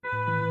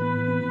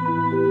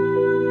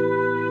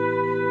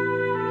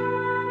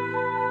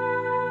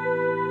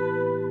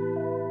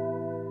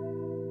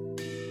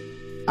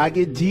I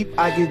get deep,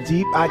 I get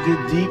deep, I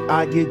get deep,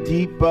 I get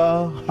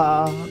deeper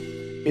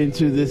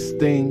into this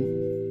thing.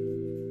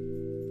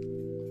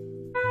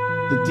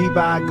 The deeper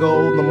I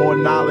go, the more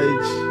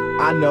knowledge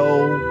I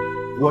know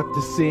what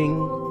to sing,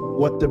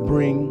 what to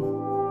bring.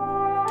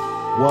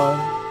 What?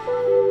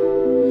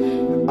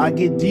 I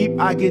get deep,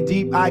 I get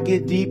deep, I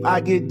get deep, I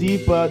get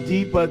deeper,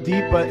 deeper,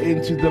 deeper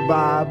into the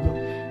vibe.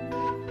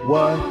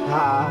 What?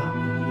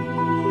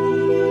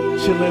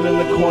 Chilling in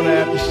the corner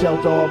at the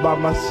shelter all by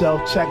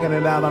myself, checking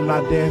it out. I'm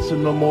not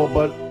dancing no more,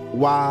 but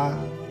why?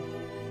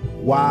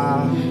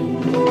 Why?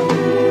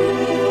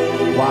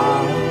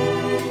 Why?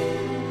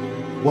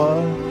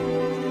 What?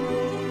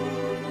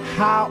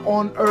 How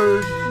on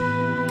earth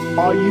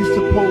are you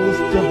supposed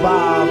to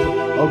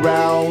vibe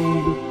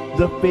around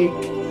the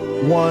fake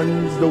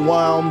ones, the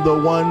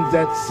ones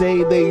that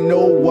say they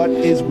know what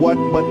is what,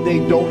 but they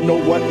don't know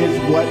what is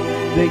what.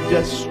 They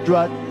just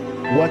strut.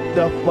 What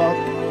the fuck?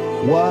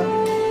 What?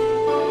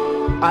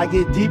 I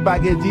get deep, I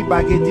get deep,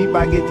 I get deep,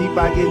 I get deep,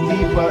 I get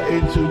deeper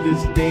into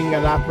this thing,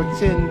 and I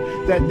pretend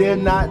that they're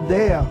not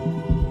there.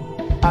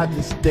 I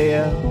just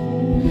stare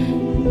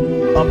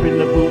up in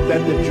the booth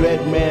at the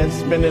Dread Man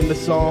spinning the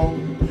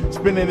song,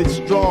 spinning it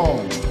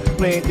strong,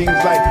 playing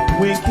things like,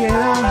 when can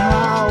our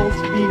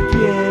house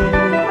begin?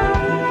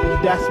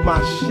 That's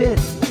my shit.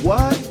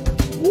 What?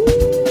 Woo.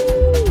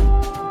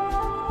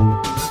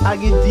 I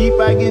get deep,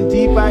 I get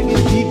deep, I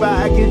get deeper,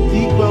 I get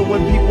deeper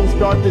when people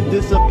start to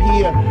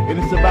disappear, and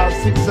it's about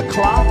 6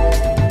 o'clock.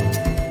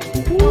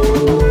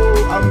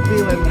 Woo. I'm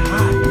feeling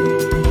hot.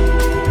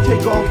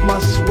 Take off my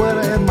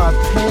sweater and my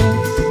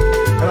pants,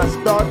 and I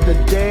start to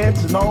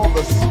dance, and all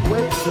the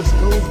sweat just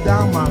goes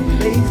down my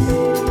face,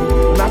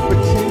 and I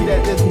pretend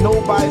that there's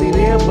nobody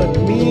there but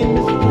me in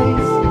this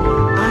place.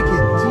 I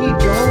get deep,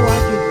 yo, I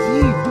get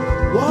deep.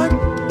 What?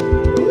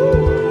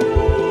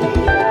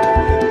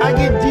 I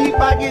get deep,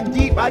 I get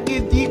deep, I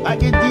get deep, I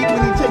get deep,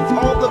 and he takes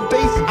all the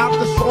bass out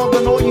the song,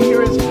 and all you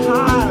hear is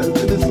highs, and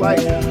it's like,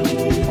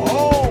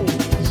 oh,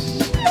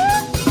 shit.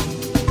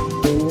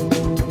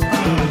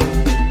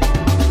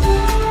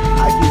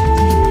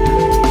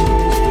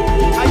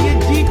 I get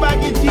deep, I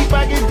get deep,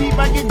 I get deep,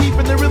 I get deep,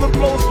 and the rhythm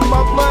flows through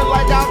my blood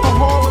like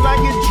alcohol, and I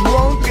get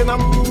drunk, and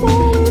I'm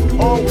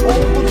all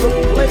over the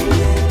place,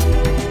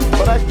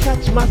 but I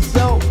catch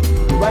myself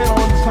right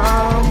on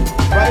time,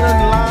 right in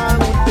line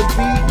with the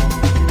beat,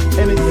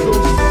 and it's so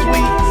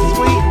sweet,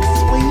 sweet,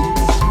 sweet,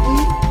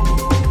 sweet.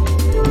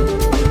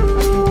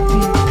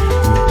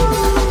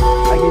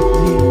 I get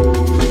deep,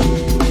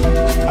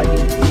 I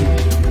get deep.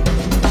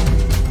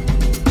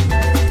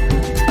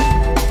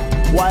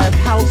 Why, if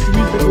house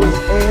music was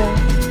air,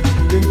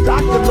 then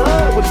Dr.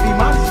 Love would be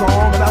my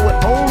song, and I would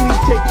only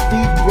take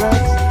deep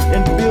breaths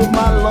and fill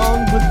my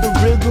lungs with the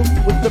rhythm,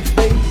 with the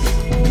bass.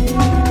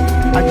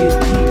 I get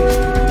deep.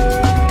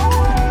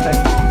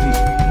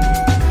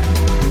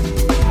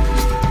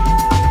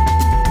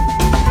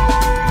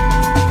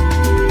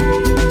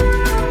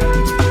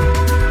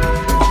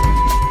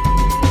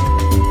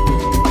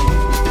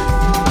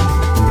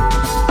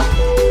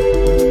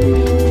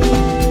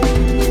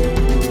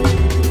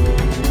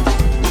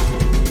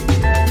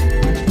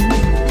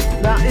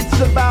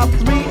 About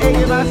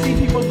 3A and I see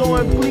people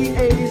doing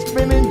plie,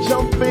 spinning,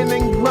 jumping,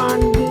 and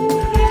grinding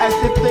as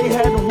if they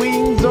had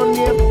wings on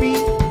their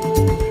feet,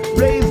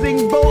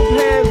 raising both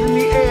hands in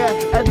the air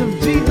as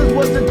if Jesus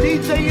was the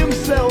DJ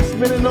himself,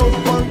 spinning those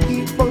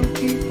funky,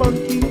 funky,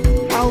 funky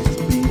house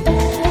beats.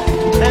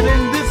 And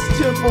in this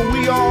temple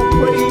we all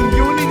pray in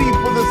unity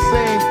for the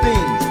same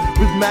things,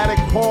 rhythmic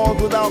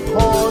pause without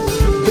pause,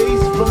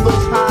 bass from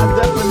those high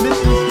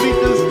definition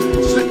speakers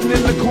sitting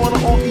in the corner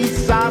on each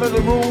side of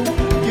the room,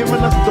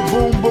 giving us the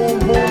boom, boom,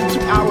 boom to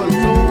our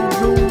zoom,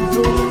 zoom,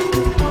 zoom.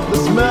 The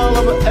smell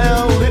of an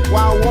L lit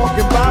while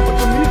walking by, but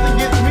the music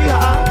gets me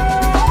high.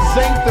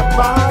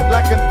 Sanctified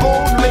like an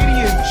old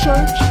lady in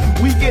church,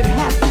 we get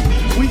happy.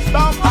 We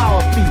stomp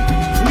our feet,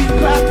 we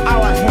clap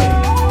our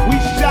hands, we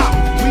shout,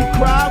 we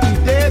cry, we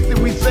dance, and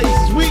we say,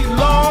 sweet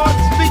Lord,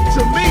 speak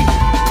to me.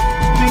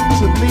 Speak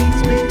to me,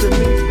 speak to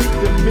me, speak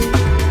to me.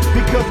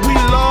 Because we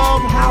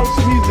love house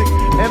music,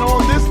 and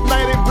on this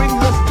night it brings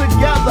us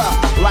together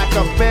like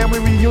a family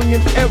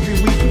reunion every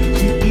week.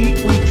 We eat,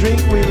 we drink,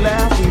 we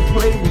laugh, we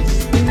play, we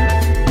speak.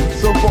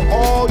 So for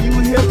all you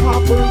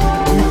hip-hoppers,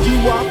 you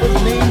doo-woppers,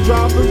 name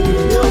droppers, you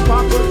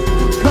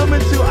hill-poppers, come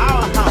into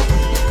our house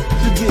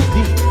to get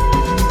deep.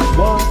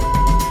 What?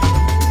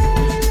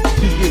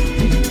 To get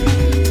deep.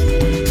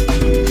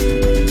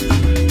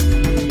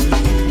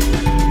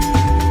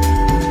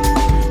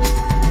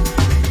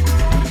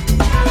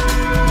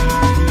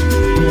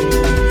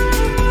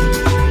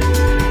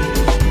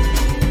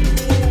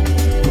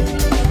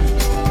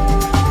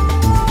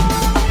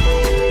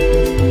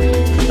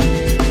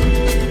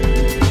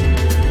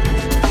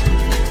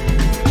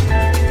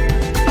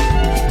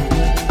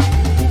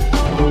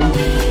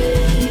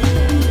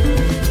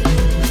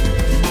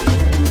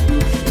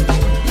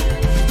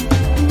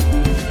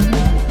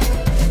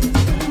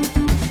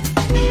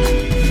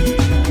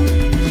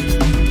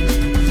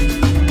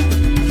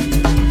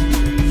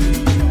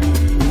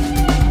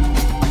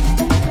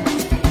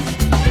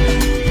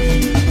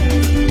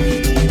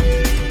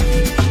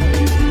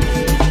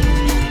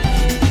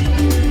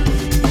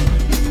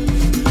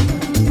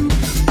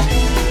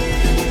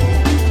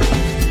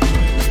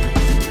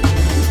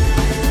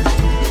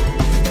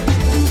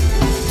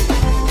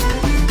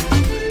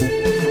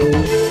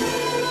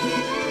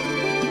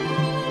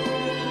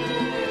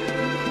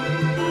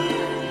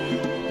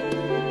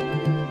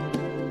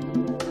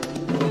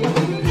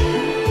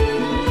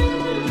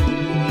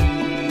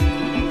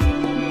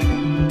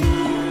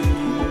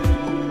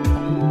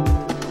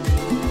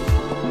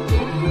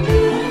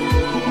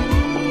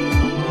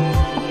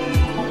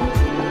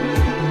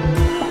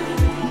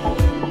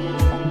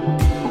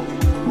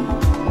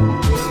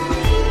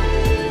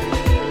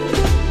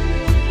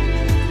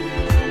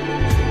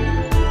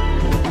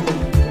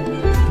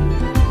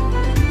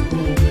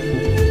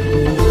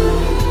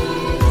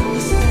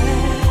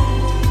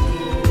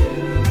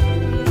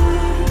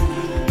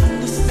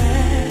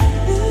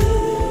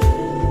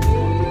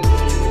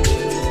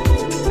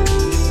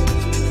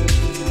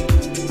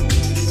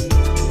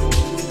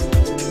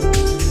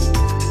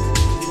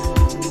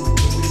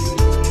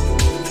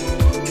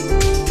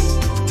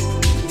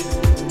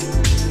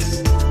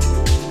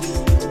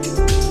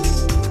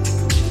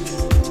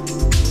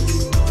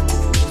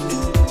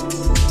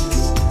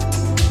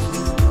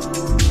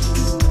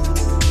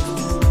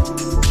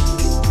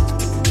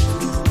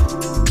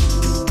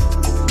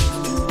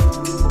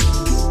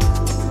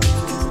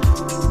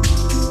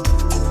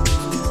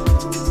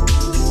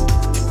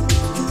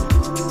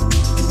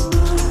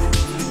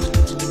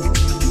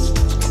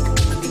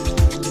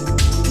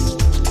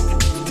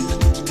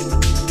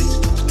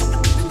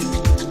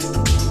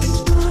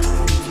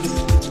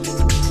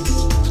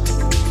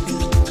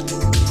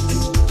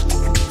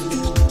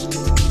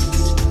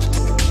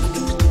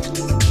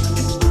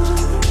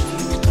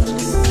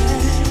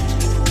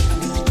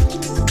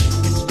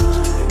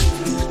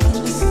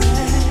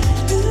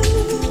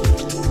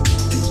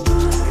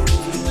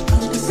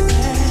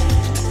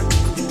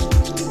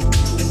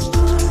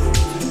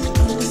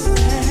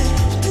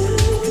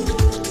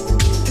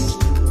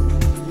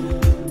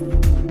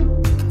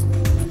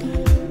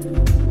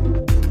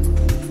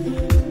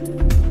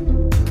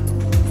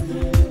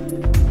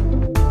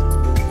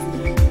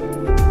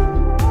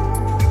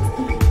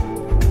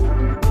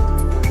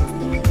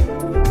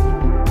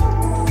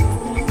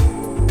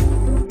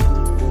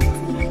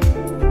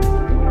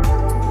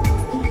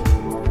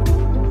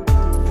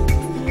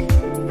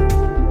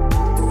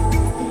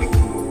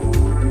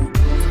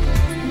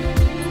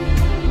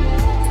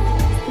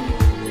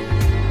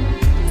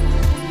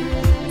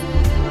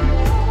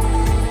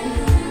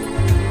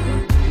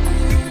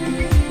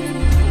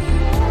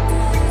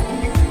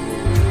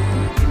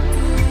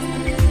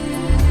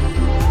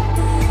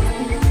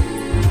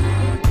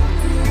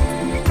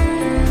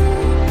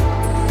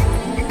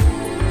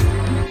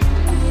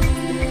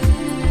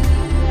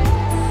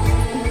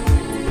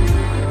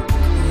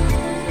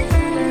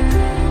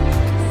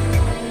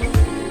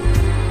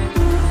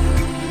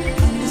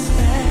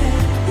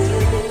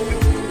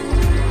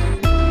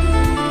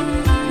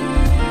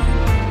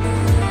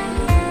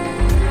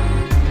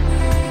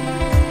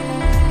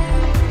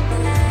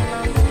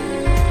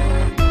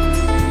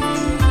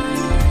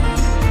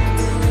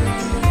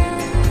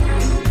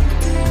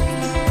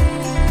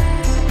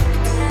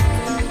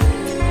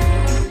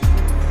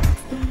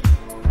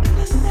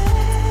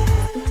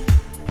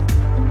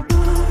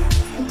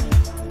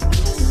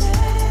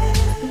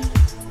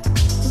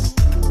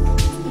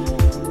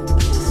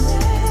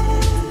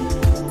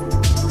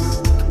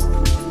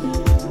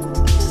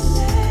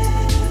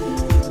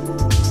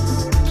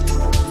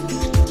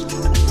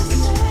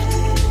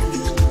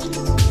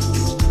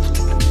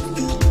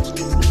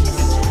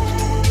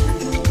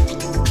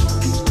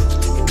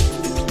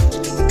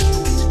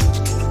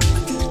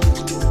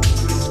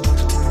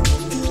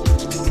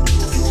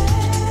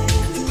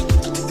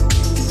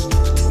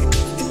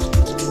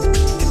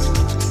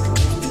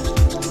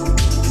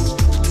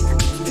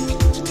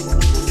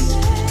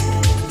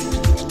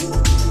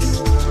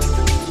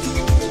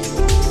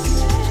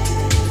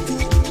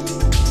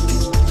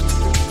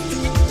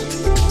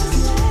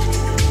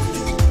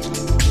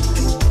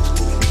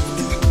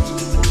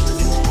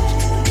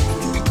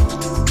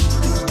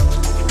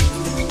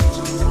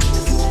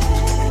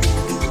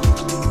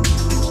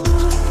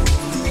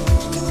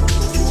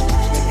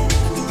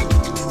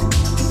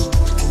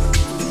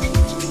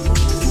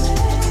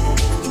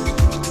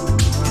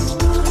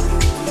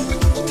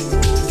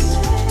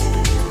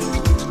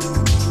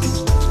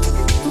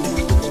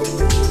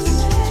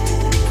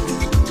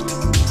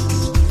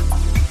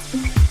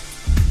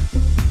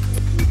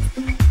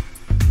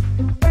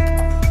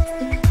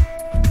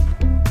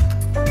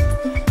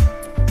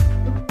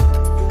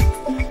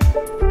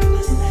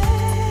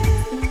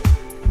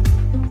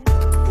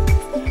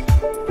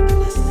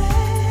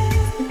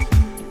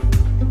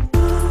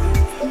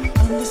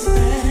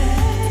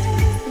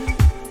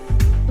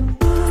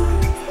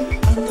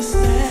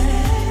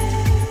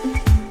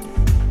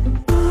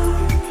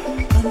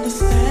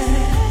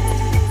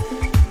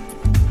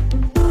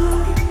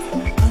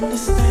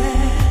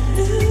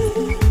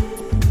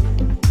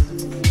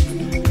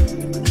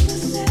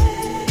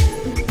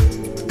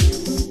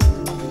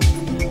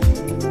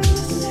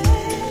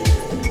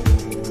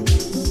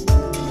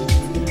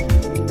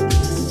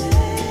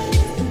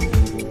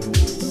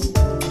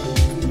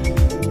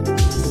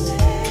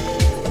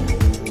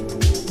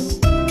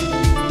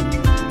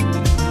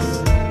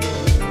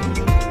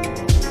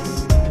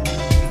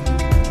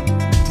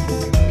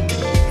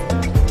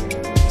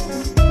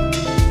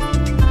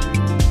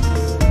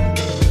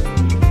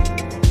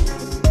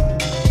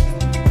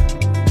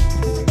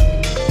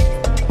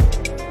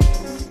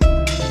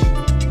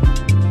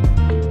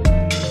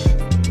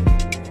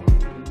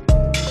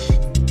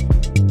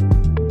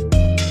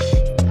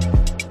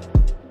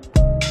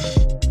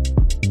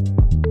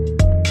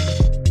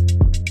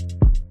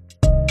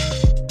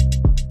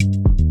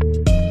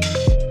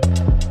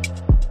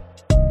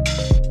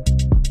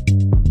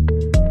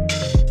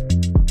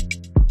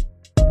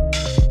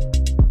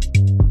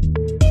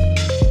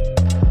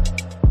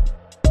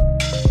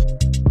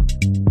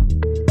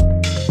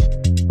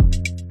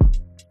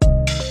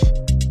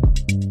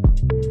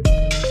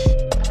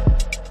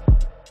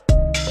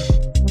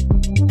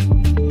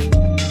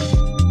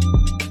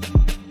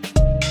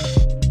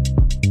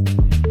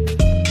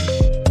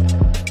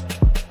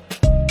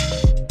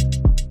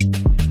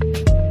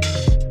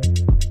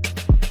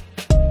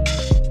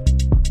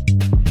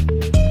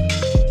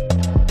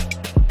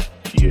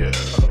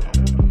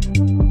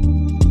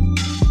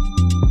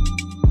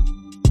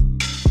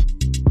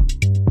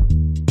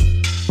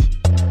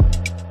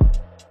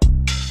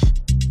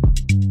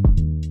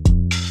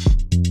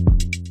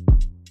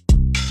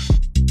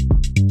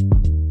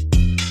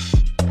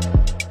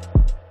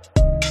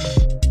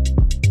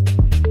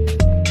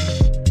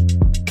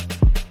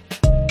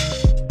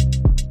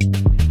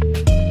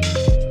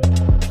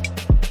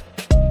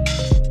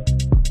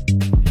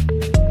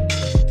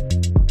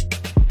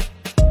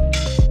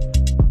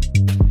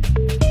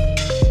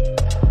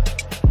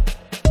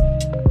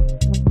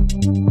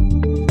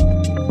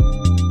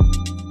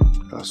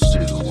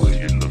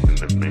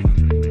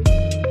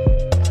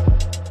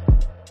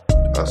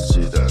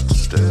 see that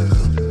stare.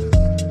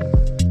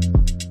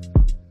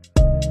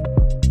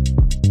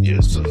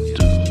 Yes, I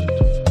do.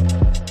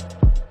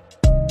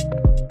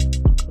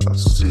 I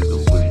see the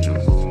way you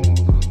move,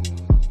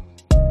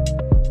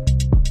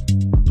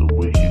 the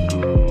way you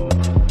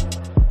groove,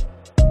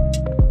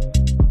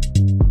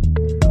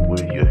 the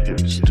way your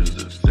hips do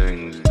the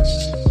things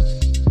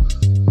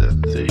that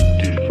they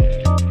do.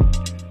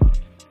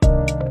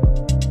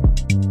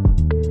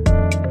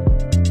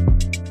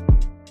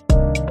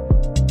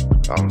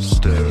 I'm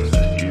staring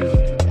at you.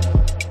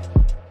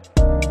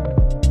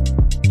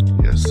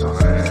 Yes, I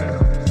am.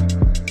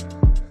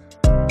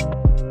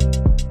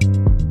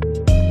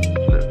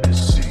 Let me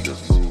see you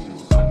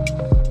move.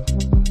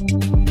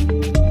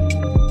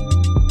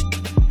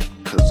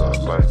 'Cause I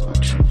like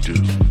what you do.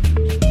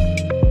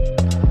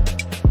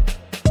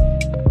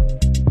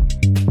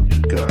 You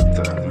got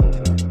that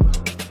move.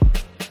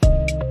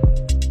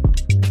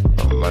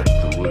 I like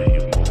the way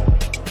you move.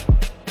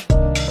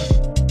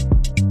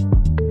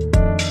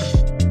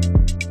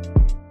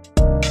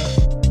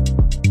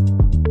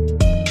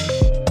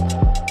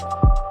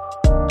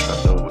 I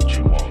know what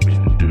you want me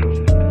to do.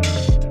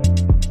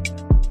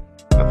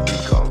 I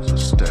think I'll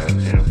just stand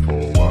here for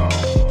a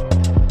while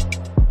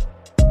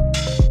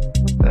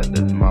and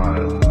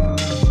admire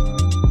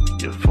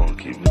your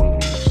funky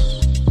moves.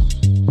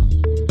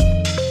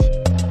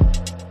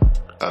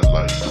 I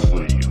like the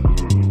way you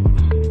groove.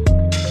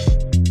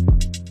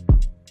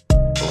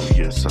 Oh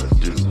yes, I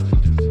do.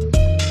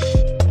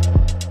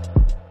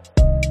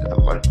 I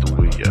like the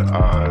way your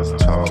eyes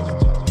talk,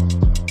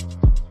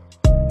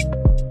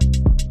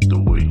 the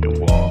way you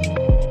walk.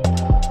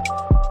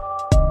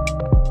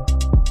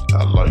 I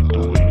like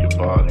the way your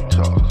body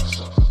talks,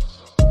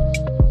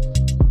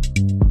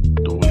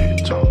 the way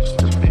it talks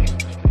to me.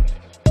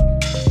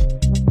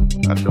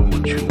 I know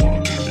what you want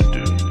me to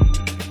do.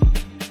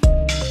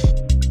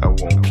 I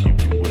won't keep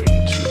you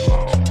waiting too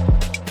long.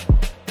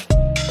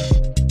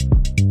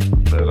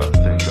 But I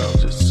think I'll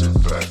just sit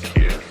back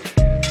here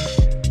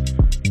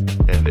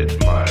and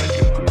admire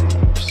your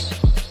grooves.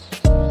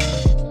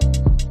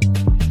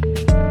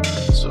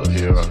 So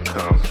here I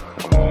come.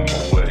 I'm on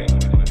my way.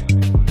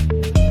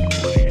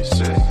 What do you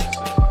say?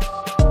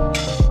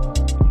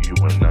 You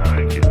and I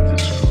get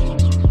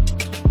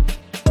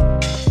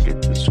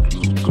this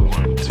groove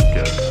going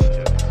together.